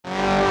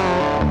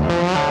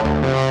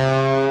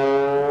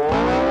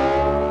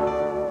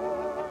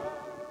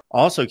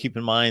Also, keep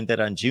in mind that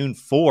on June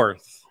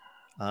 4th,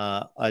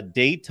 a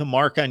date to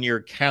mark on your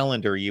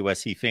calendar,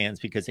 USC fans,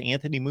 because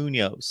Anthony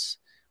Munoz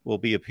will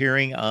be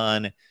appearing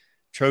on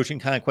Trojan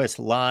Conquest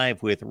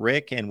Live with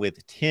Rick and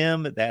with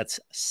Tim. That's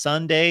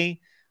Sunday,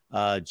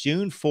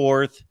 June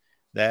 4th.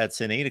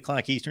 That's an 8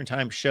 o'clock Eastern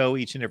time show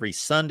each and every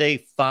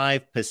Sunday,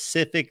 5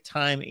 Pacific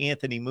time,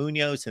 Anthony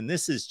Munoz. And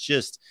this is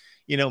just,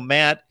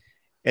 Matt,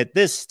 at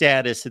this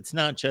status, it's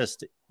not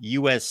just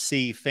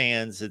USC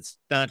fans. It's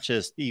not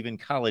just even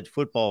college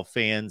football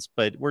fans,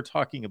 but we're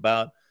talking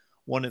about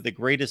one of the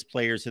greatest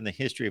players in the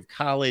history of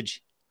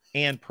college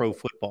and pro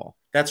football.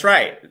 That's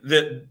right.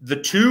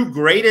 The two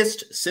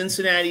greatest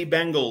Cincinnati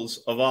Bengals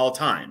of all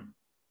time.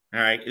 All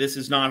right. This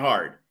is not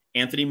hard.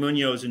 Anthony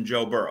Munoz and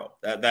Joe Burrow.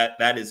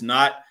 That is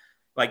not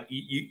like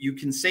you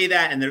can say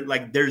that.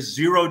 And there's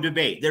zero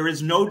debate. There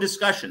is no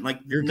discussion. Like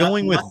you're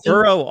going with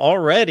Burrow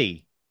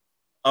already.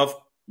 Of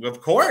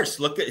course.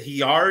 Look at,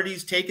 he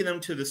already's taken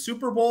them to the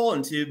Super Bowl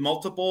and to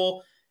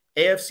multiple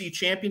AFC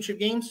championship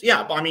games.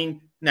 Yeah. I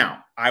mean,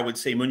 now I would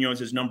say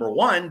Munoz is number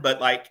one, but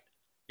like,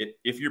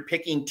 if you're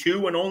picking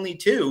two and only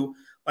two,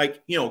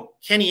 like,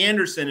 Kenny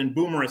Anderson and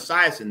Boomer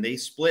Esiason, they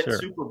split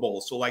Super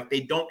Bowls. So like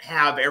they don't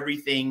have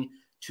everything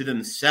to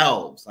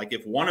themselves. Like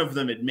if one of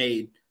them had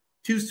made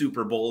 2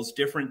 Super Bowls,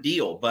 different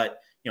deal.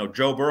 But,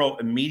 Joe Burrow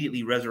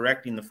immediately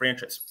resurrecting the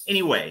franchise.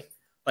 Anyway,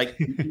 like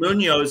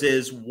Munoz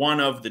is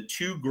one of the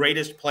 2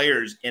 greatest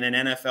players in an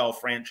NFL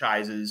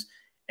franchise's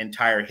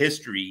entire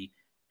history.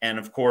 And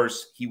of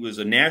course, he was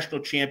a national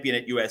champion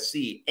at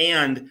USC.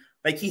 And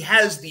like he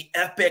has the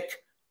epic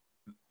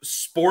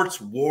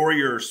sports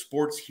warrior,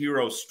 sports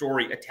hero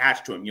story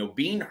attached to him.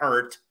 Being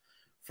hurt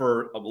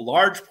for a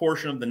large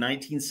portion of the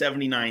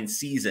 1979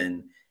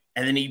 season,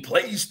 and then he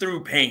plays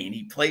through pain.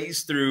 He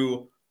plays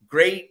through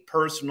great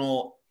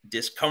personal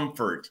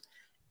discomfort,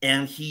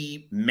 and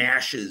he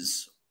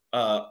mashes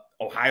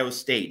Ohio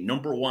State,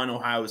 #1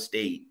 Ohio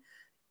State,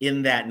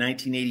 in that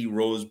 1980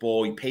 Rose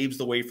Bowl. He paves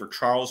the way for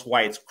Charles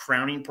White's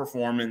crowning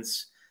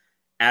performance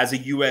as a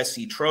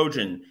USC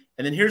Trojan.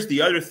 And then here's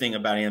the other thing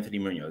about Anthony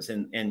Munoz,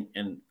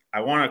 and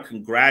I want to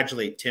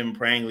congratulate Tim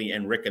Prangley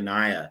and Rick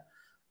Anaya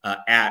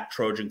at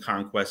Trojan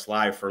Conquest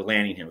Live for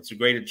landing him. It's a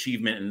great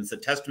achievement, and it's a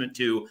testament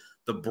to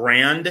the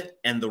brand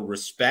and the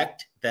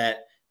respect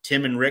that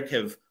Tim and Rick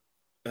have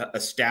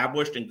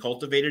established and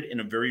cultivated in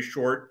a very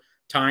short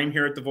time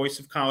here at the Voice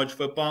of College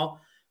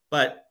Football.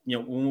 But,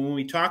 when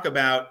we talk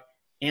about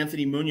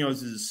Anthony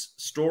Munoz's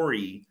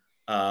story,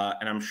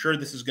 and I'm sure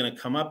this is going to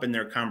come up in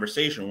their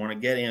conversation, I want to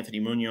get Anthony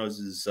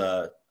Munoz's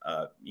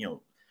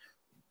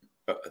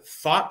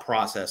thought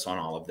process on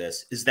all of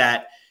this, is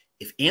that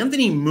if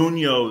Anthony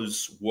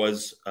Munoz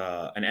was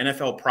an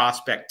NFL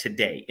prospect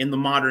today in the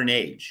modern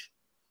age,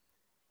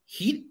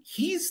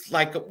 he's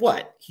like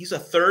what? He's a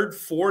 3rd,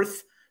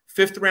 4th,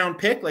 5th round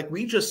pick. Like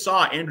we just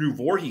saw Andrew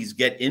Voorhees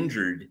get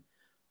injured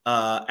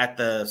at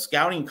the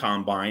scouting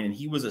combine, and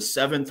he was a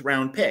 7th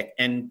round pick.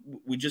 And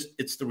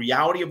it's the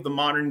reality of the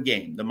modern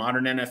game, the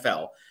modern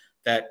NFL,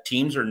 that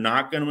teams are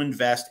not going to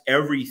invest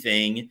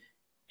everything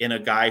in a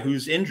guy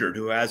who's injured,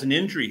 who has an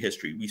injury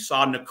history. We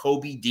saw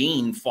Nakobe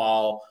Dean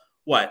fall,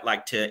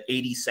 to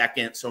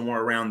 82nd,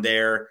 somewhere around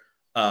there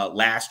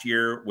last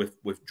year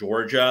with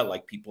Georgia.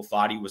 Like people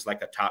thought he was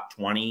like a top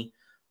 20,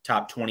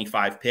 top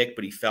 25 pick,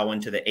 but he fell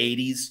into the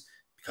 80s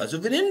because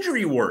of an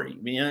injury worry.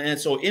 And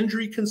so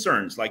injury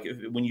concerns, like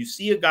when you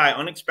see a guy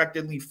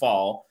unexpectedly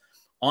fall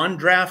on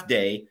draft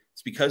day,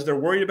 it's because they're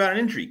worried about an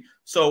injury.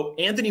 So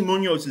Anthony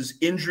Munoz's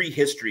injury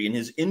history and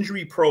his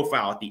injury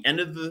profile at the end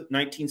of the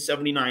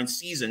 1979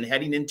 season,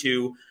 heading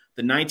into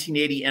the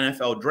 1980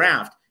 NFL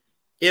draft,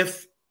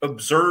 if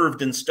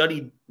observed and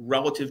studied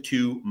relative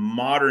to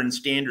modern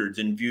standards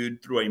and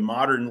viewed through a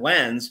modern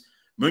lens,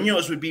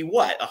 Munoz would be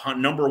what?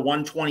 Number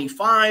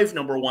 125,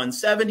 number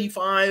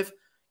 175.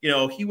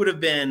 He would have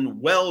been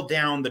well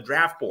down the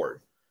draft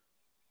board.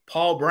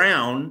 Paul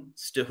Brown,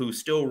 who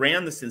still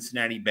ran the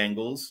Cincinnati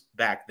Bengals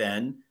back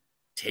then,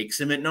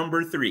 takes him at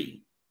number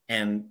 3.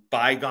 And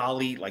by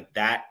golly, like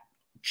that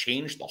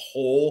changed the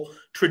whole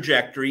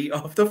trajectory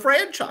of the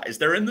franchise.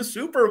 They're in the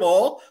Super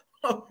Bowl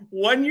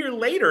 1 year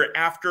later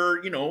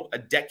after, a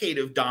decade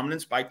of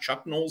dominance by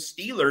Chuck Noll's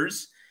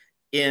Steelers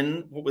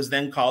in what was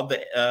then called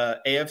the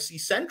AFC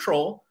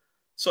Central.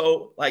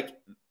 So like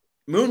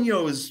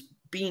Munoz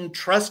being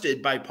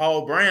trusted by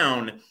Paul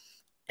Brown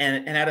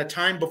and at a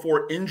time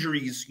before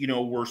injuries,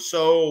 were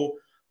so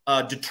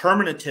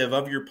determinative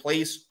of your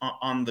place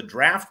on the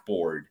draft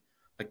board.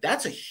 Like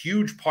that's a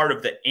huge part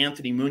of the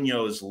Anthony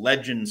Munoz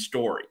legend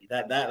story.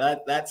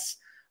 That's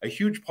a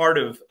huge part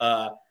of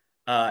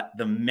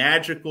the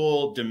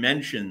magical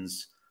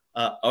dimensions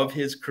of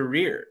his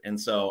career. And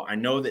so I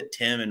know that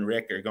Tim and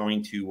Rick are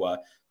going to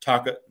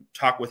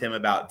talk with him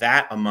about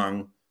that,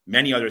 among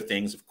many other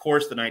things. Of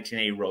course, the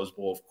 1980 Rose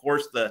Bowl, of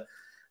course, the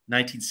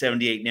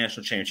 1978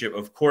 National Championship,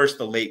 of course,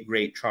 the late,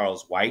 great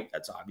Charles White.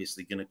 That's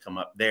obviously going to come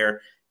up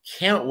there.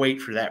 Can't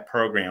wait for that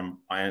program.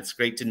 And it's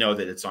great to know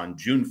that it's on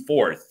June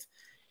 4th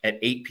at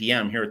 8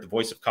 p.m. here at the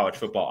Voice of College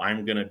Football.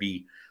 I'm going to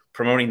be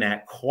promoting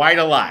that quite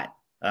a lot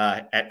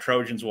at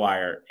Trojans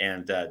Wire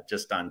and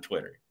just on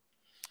Twitter.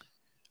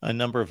 A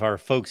number of our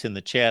folks in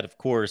the chat, of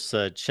course,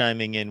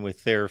 chiming in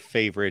with their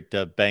favorite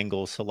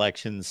Bengal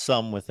selections,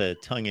 some with a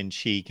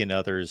tongue-in-cheek and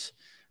others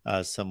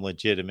some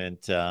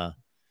legitimate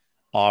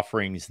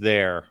offerings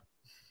there.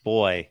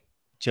 Boy,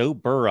 Joe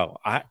Burrow.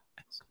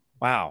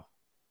 Wow.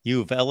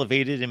 You've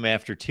elevated him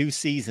after 2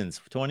 seasons,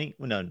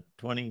 21,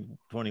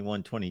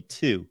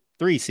 22,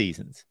 3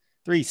 seasons.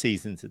 3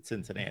 seasons at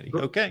Cincinnati.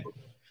 Okay.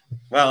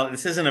 Well,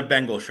 this isn't a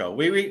Bengal show.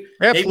 Maybe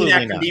Absolutely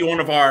that can be one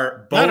of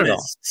our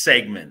bonus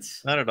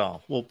segments. Not at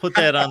all. We'll put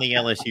that on the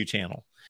LSU channel.